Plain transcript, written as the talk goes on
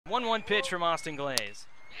1-1 pitch from Austin Glaze.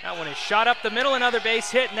 That one is shot up the middle, another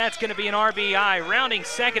base hit, and that's going to be an RBI. Rounding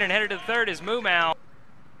second and headed to third is Moomau.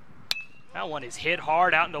 That one is hit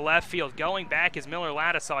hard out into left field. Going back is Miller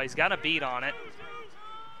Ladisaw. He's got a beat on it.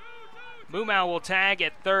 Moomau will tag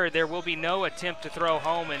at third. There will be no attempt to throw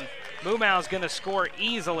home, and Moomau's going to score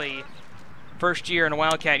easily. First year in a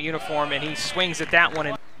Wildcat uniform, and he swings at that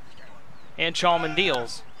one, and Sharyland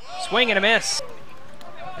deals. Swing and a miss.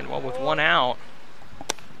 And one with one out.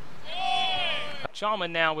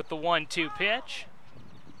 Sharyland now with the 1-2 pitch.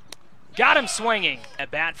 Got him swinging.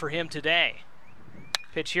 At bat for him today.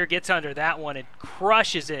 Pitch here gets under that one and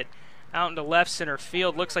crushes it out into left center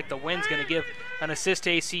field. Looks like the wind's going to give an assist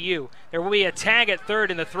to ACU. There will be a tag at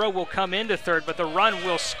third, and the throw will come into third, but the run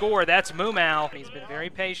will score. That's Moomau. He's been very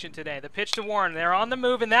patient today. The pitch to Warren. They're on the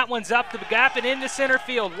move, and that one's up the gap and into center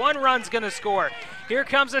field. One run's going to score. Here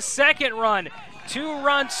comes a second run.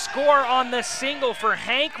 2-run score on the single for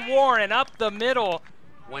Hank Warren up the middle.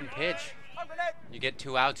 One pitch. You get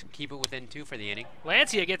 2 outs, keep it within 2 for the inning.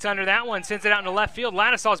 Lancia gets under that one, sends it out into left field.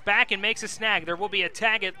 Ladisaw's back and makes a snag. There will be a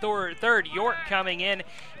tag at third. York coming in.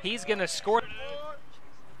 He's going to score.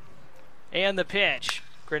 And the pitch.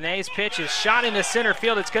 Grande's pitch is shot into center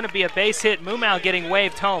field. It's going to be a base hit. Moomau getting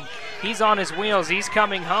waved home. He's on his wheels. He's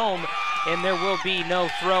coming home, and there will be no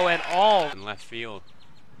throw at all. In left field.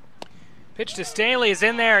 Pitch to Staley is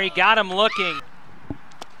in there. He got him looking.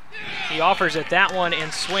 He offers at that one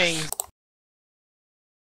and swings.